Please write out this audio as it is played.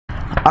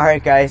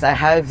Alright guys, I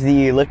have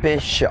the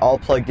Lippisch all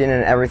plugged in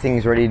and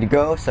everything's ready to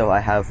go. So I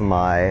have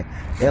my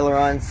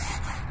ailerons,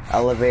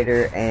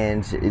 elevator,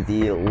 and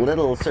the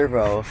little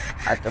servo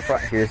at the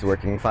front here is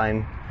working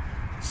fine.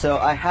 So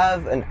I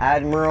have an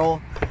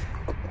Admiral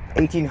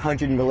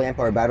 1800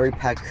 mAh battery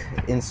pack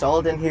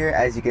installed in here,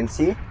 as you can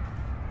see.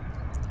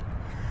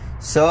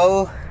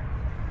 So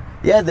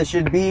yeah, this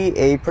should be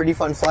a pretty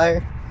fun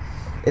flyer.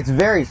 It's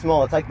very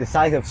small, it's like the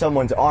size of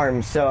someone's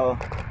arm, so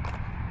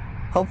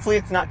hopefully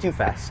it's not too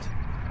fast.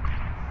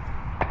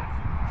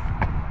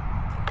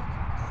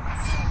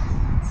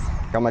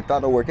 Got my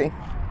throttle working.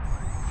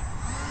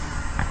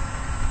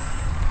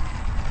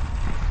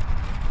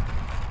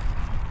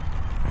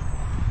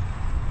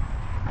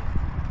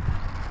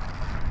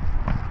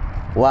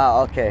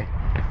 Wow, okay.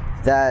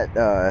 That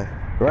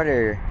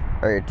rudder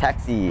or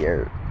taxi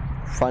or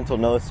frontal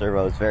nose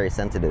servo is very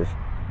sensitive.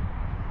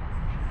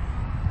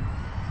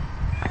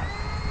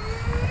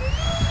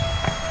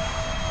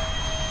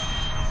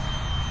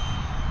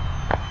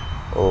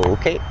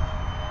 Okay.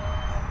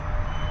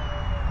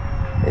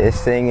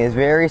 This thing is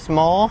very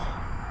small.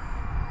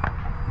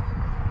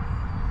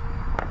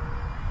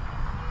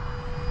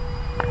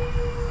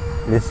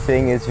 This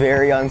thing is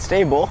very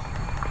unstable.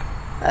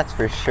 That's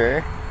for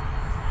sure.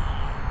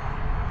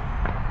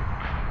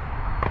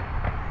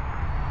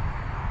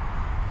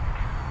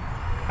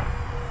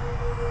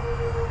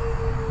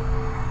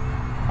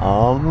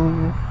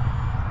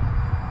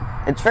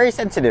 It's very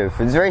sensitive.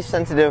 It's very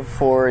sensitive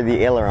for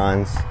the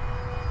ailerons.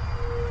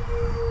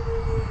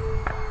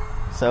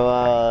 So,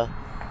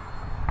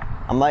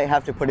 I might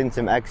have to put in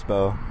some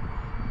expo.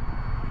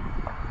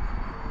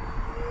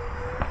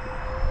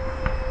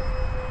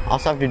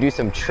 Also have to do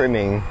some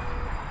trimming.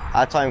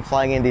 That's why I'm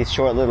flying in these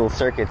short little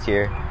circuits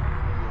here.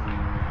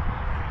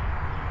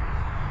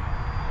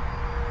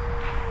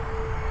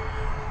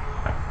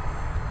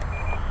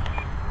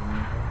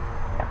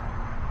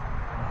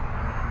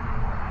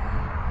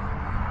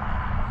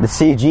 The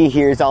CG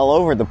here is all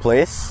over the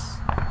place,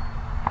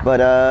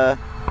 but I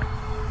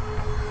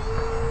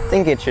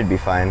think it should be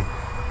fine.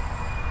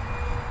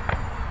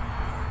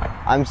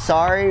 I'm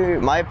sorry,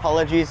 my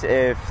apologies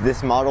if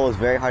this model is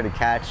very hard to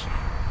catch.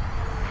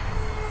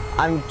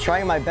 I'm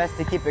trying my best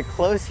to keep it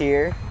close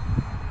here,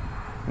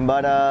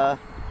 but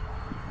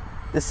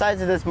the size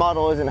of this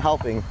model isn't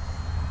helping.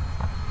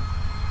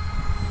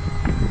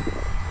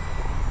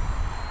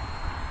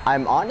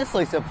 I'm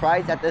honestly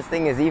surprised that this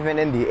thing is even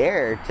in the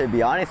air, to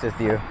be honest with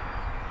you.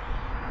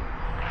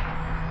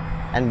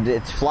 And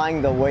it's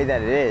flying the way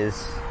that it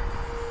is.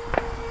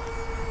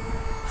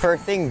 For a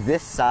thing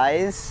this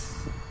size,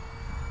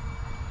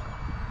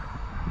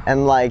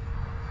 and like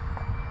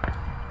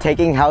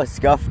taking how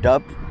scuffed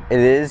up it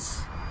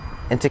is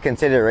into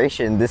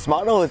consideration, this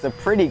model is a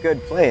pretty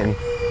good plane.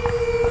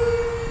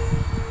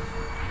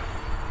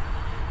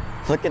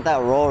 Look at that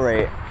roll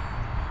rate.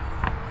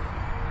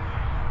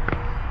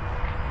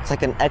 It's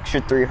like an extra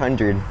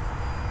 300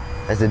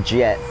 as a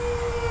jet.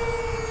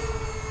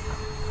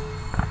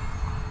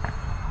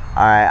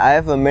 Alright, I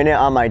have a minute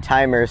on my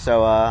timer,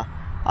 so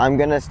I'm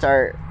gonna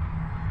start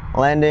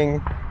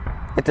landing.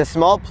 It's a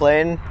small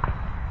plane,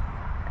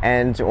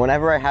 and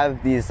whenever I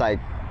have these like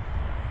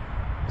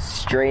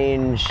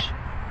strange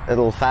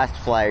little fast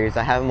flyers,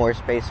 I have more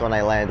space when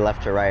I land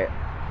left to right.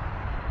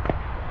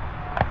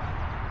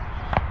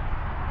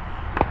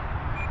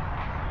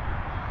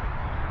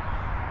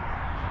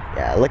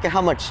 Yeah, look at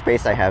how much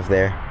space I have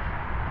there.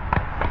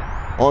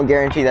 Won't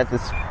guarantee that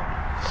this...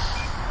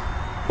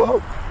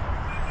 Whoa!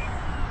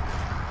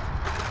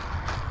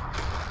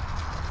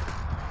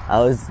 I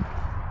was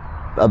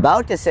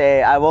about to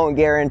say I won't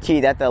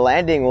guarantee that the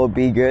landing will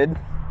be good.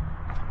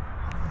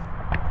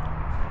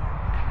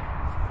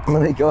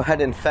 Let me go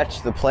ahead and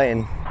fetch the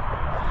plane.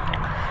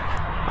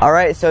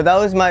 Alright, so that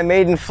was my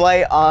maiden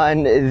flight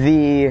on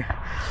the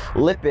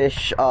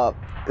Lippisch.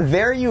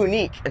 Very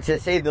unique, to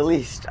say the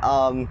least.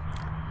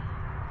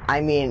 I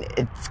mean,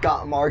 it's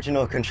got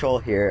marginal control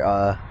here.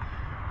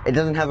 It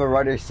doesn't have a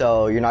rudder,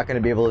 so you're not going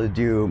to be able to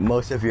do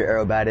most of your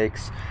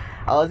aerobatics.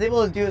 I was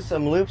able to do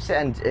some loops,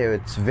 and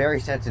it's very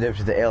sensitive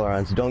to the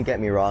ailerons, don't get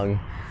me wrong.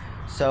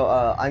 So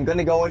I'm going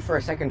to go in for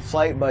a second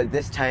flight, but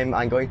this time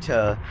I'm going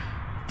to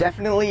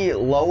definitely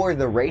lower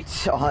the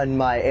rate on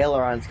my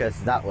ailerons, because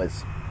that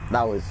was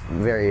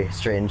very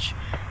strange.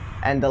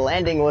 And the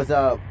landing was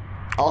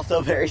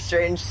also very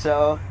strange,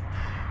 so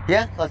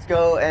yeah, let's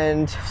go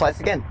and fly this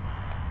again.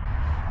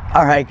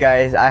 Alright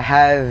guys, I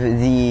have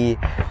the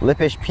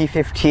Lippisch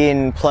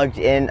P.15 plugged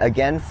in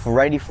again,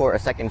 ready for a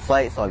second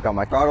flight. So I've got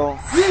my throttle,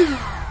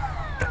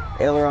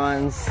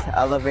 ailerons,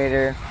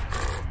 elevator,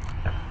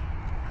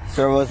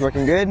 servo's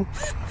working good.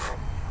 Say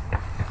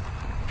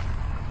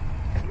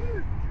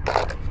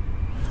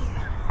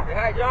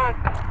hi, John.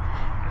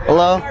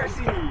 Hello.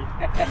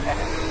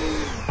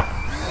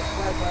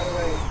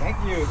 Thank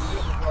you.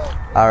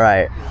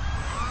 Alright.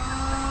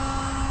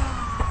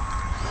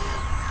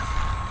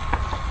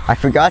 I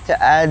forgot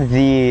to add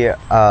the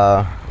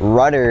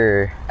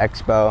rudder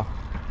expo,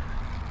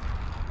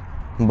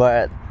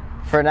 but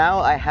For now,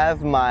 I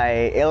have my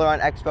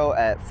Aileron Expo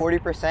at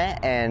 40%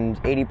 and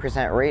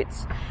 80%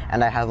 rates,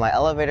 and I have my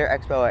Elevator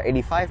Expo at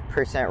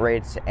 85%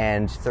 rates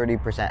and 30%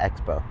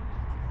 Expo.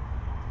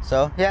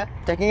 So yeah,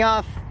 taking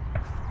off.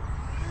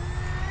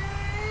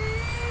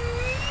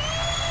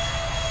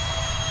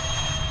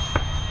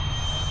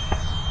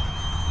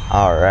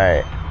 All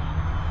right.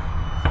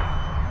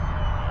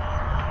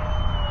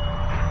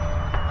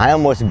 I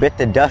almost bit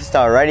the dust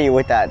already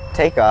with that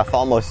takeoff.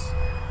 Almost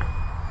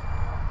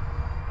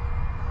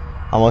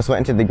went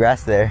into the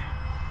grass there.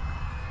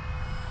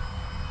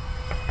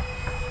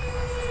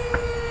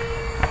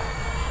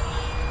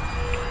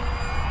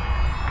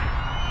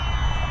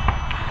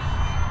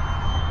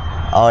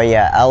 Oh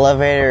yeah,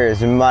 elevator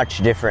is much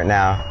different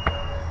now.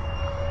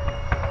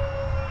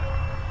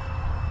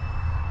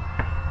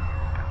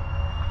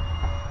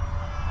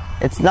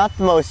 It's not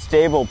the most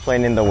stable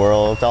plane in the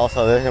world.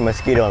 Also, there's a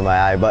mosquito in my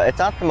eye, but it's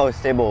not the most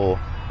stable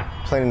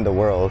plane in the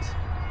world.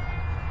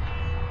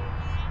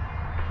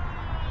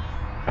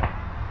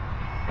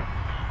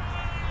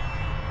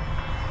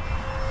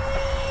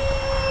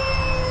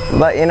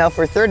 But you know,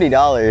 for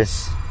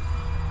 $30,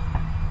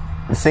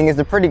 this thing is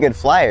a pretty good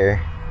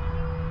flyer.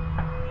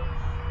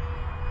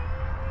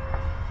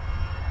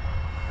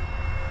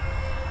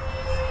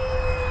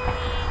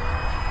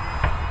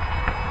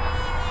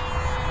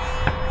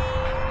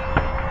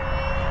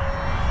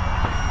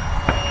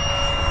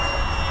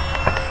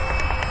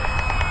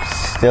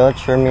 Still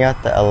trimming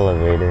out the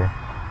elevator.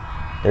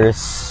 There's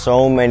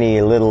so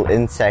many little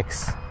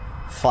insects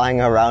flying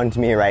around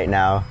me right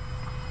now.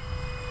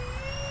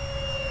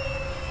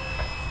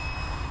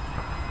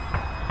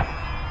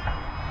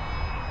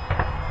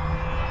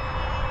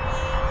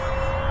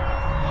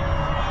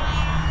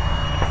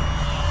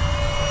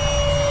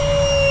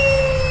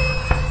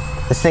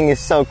 This thing is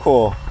so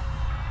cool.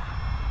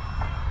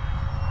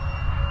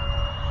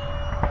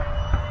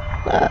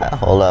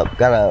 Hold up,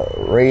 gotta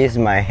raise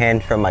my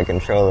hand from my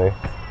controller.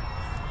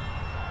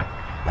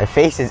 My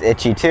face is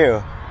itchy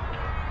too.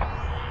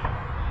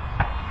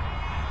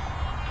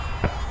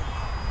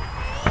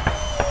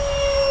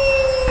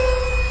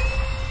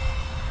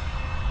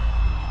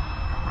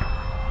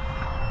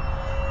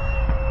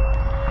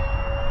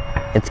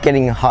 It's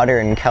getting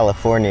hotter in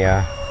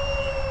California.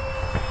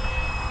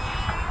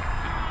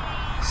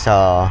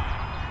 So,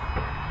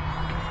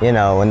 you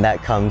know, when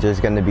that comes, there's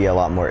gonna be a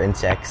lot more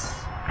insects.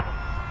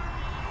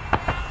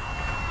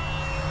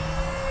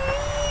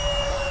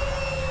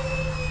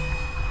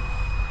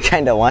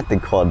 Kinda want the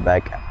cold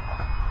back.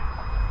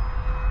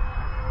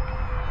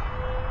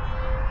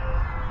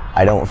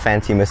 I don't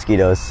fancy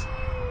mosquitoes.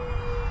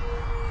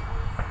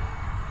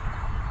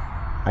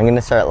 I'm gonna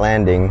start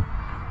landing.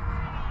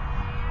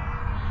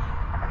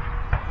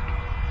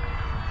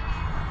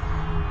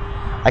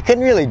 I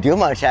couldn't really do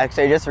much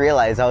actually. I just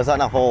realized I was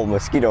on a whole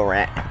mosquito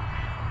rant.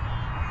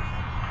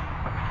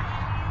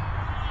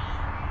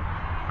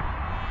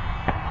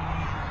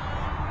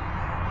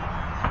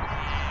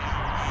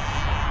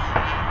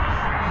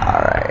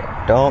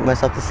 Alright, don't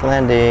mess up this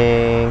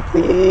landing,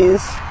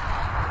 please.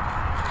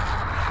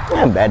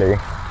 Yeah, better.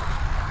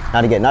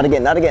 Not again, not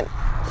again, not again.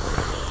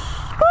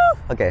 Woo!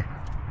 Okay.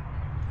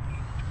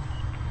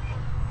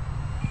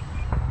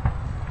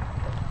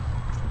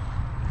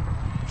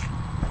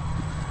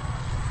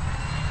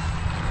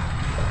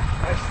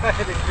 Nice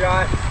landing,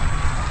 John.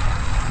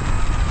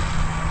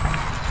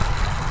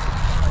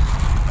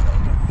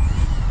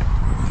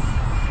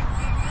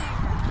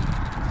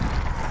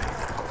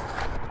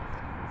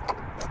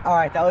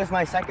 Alright, that was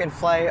my second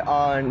flight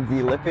on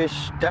the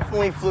Lippisch.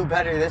 Definitely flew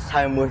better this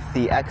time with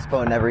the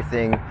Expo and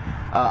everything.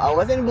 I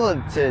wasn't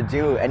able to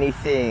do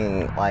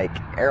anything like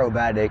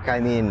aerobatic. I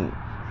mean,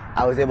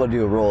 I was able to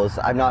do rolls.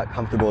 I'm not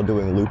comfortable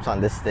doing loops on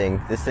this thing.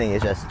 This thing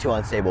is just too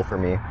unstable for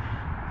me.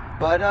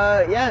 But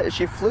yeah,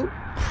 she flew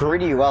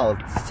pretty well,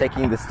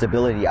 taking the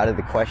stability out of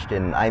the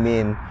question. I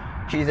mean,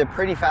 she's a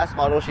pretty fast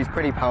model, she's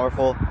pretty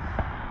powerful,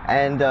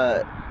 and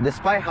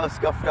despite how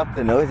scuffed up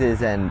the nose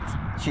is, and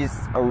she's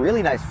a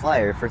really nice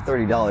flyer for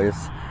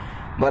 $30.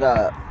 But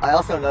I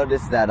also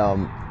noticed that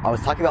I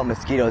was talking about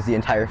mosquitoes the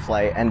entire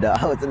flight, and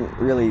I wasn't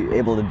really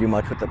able to do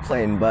much with the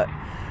plane. But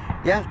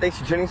yeah, thanks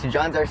for tuning to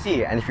John's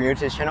RC, and if you're new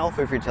to this channel,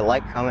 feel free to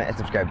like, comment, and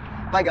subscribe.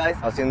 Bye guys,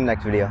 I'll see you in the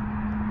next video.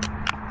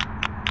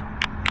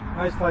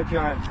 Nice flight,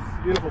 John.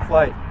 Beautiful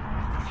flight.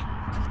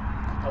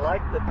 I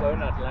like the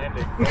donut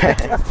landing.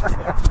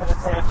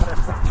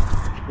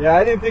 Yeah,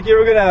 I didn't think you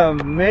were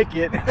gonna make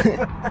it.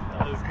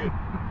 That was good.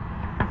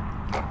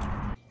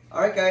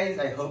 Alright guys,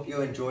 I hope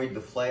you enjoyed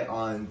the flight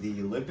on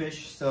the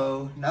Lippisch.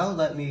 So now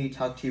let me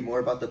talk to you more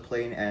about the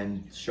plane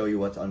and show you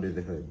what's under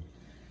the hood.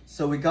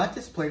 So we got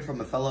this plane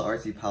from a fellow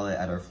RC pilot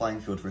at our flying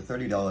field for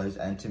 $30,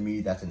 and to me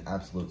that's an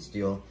absolute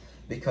steal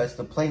because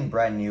the plane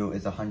brand new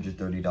is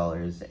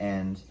 $130,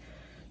 and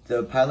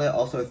the pilot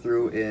also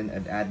threw in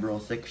an Admiral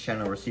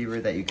 6-channel receiver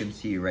that you can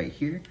see right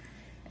here,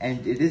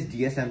 and it is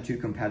DSM2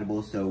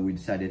 compatible, so we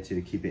decided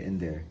to keep it in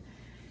there.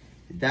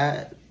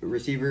 That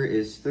receiver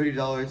is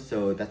 $30,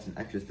 so that's an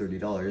extra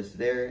 $30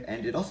 there.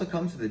 And it also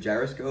comes with a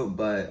gyroscope,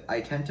 but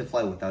I tend to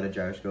fly without a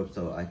gyroscope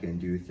so I can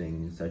do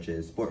things such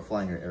as sport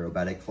flying or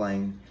aerobatic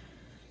flying.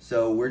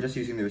 So we're just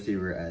using the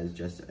receiver as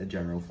just a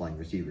general flying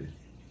receiver.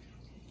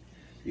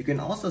 You can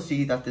also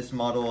see that this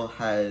model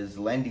has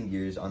landing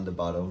gears on the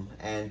bottom,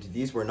 and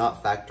these were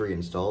not factory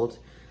installed.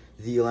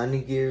 The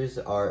landing gears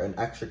are an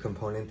extra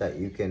component that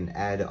you can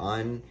add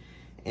on,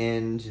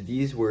 and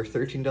these were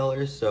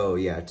 $13, so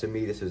yeah, to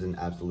me this was an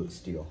absolute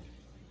steal.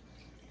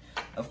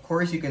 Of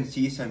course, you can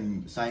see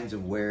some signs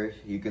of wear.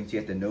 You can see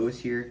at the nose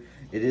here,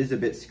 it is a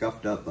bit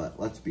scuffed up, but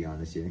let's be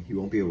honest here, you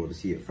won't be able to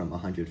see it from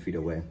 100 feet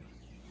away.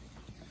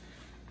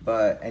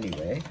 But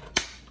anyway,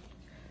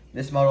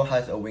 this model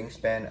has a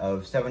wingspan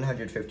of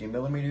 750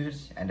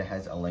 millimeters, and it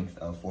has a length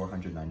of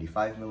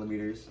 495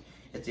 millimeters.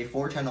 It's a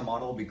 4-channel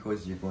model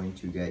because you're going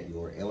to get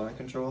your aileron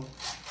control,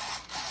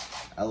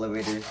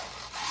 elevator,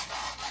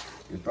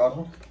 your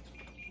throttle,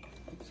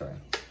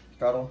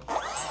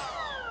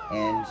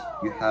 and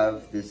you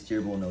have this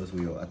steerable nose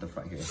wheel at the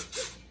front here.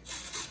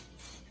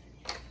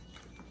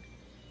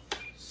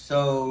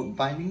 So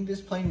binding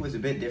this plane was a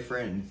bit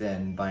different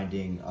than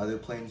binding other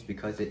planes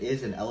because it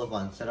is an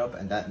elevon setup,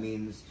 and that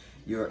means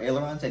your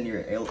ailerons and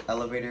your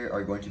elevator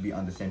are going to be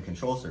on the same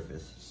control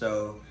surface.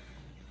 So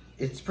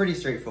it's pretty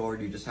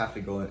straightforward. You just have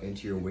to go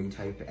into your wing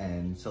type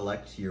and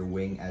select your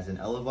wing as an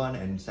elevon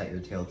and set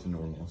your tail to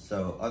normal.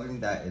 So other than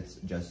that, it's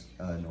just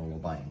a normal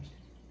bind.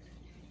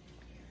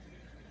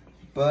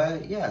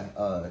 But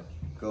yeah,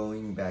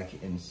 going back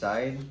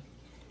inside,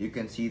 you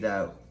can see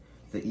that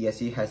the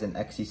ESC has an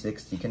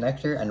XC60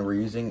 connector, and we're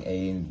using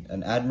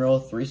an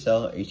Admiral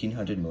 3-cell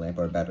 1800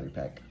 mAh battery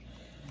pack.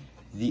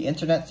 The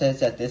internet says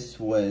that this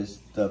was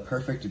the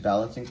perfect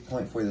balancing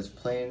point for this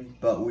plane,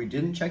 but we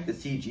didn't check the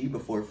CG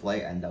before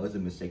flight, and that was a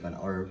mistake on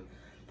our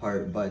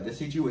part, but the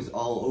CG was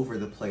all over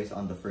the place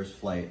on the first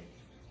flight.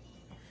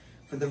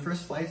 For the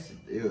first flights,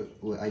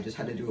 I just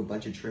had to do a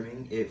bunch of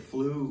trimming. It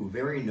flew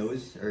very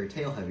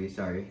tail heavy,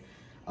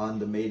 on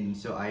the maiden,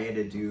 so I had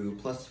to do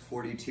plus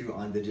 42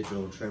 on the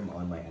digital trim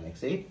on my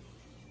NX8.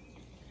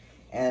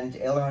 And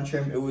aileron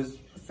trim, it was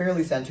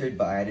fairly centered,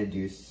 but I had to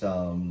do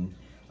some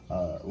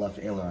left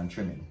aileron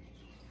trimming.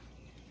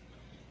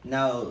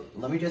 Now,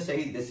 let me just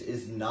say, this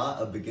is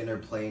not a beginner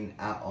plane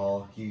at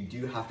all. You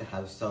do have to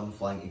have some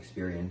flying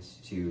experience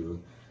to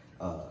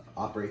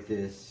operate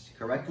this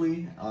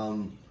correctly.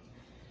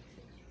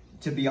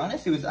 To be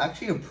honest, it was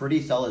actually a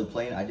pretty solid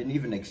plane. I didn't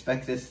even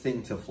expect this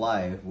thing to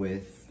fly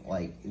with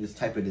like this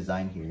type of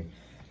design here.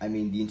 I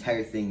mean, the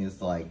entire thing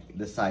is like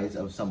the size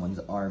of someone's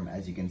arm,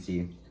 as you can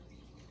see.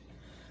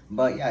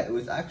 But yeah, it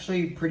was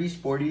actually pretty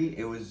sporty.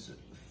 It was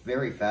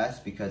very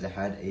fast because it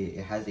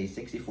has a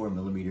 64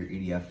 millimeter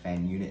EDF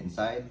fan unit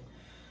inside.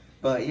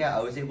 But yeah, I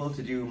was able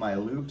to do my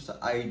loops.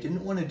 I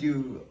didn't want to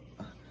do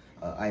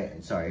I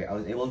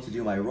was able to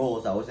do my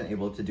rolls. I wasn't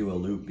able to do a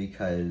loop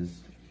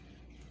because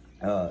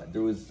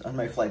on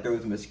my flight there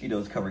was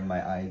mosquitoes covering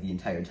my eye the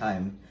entire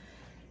time.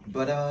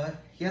 But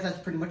yeah, that's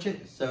pretty much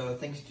it. So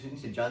thanks for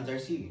tuning to John's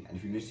RC, and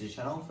if you're new to the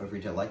channel, feel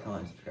free to like,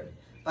 comment, and subscribe.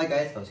 Bye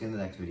guys, I'll see you in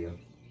the next video.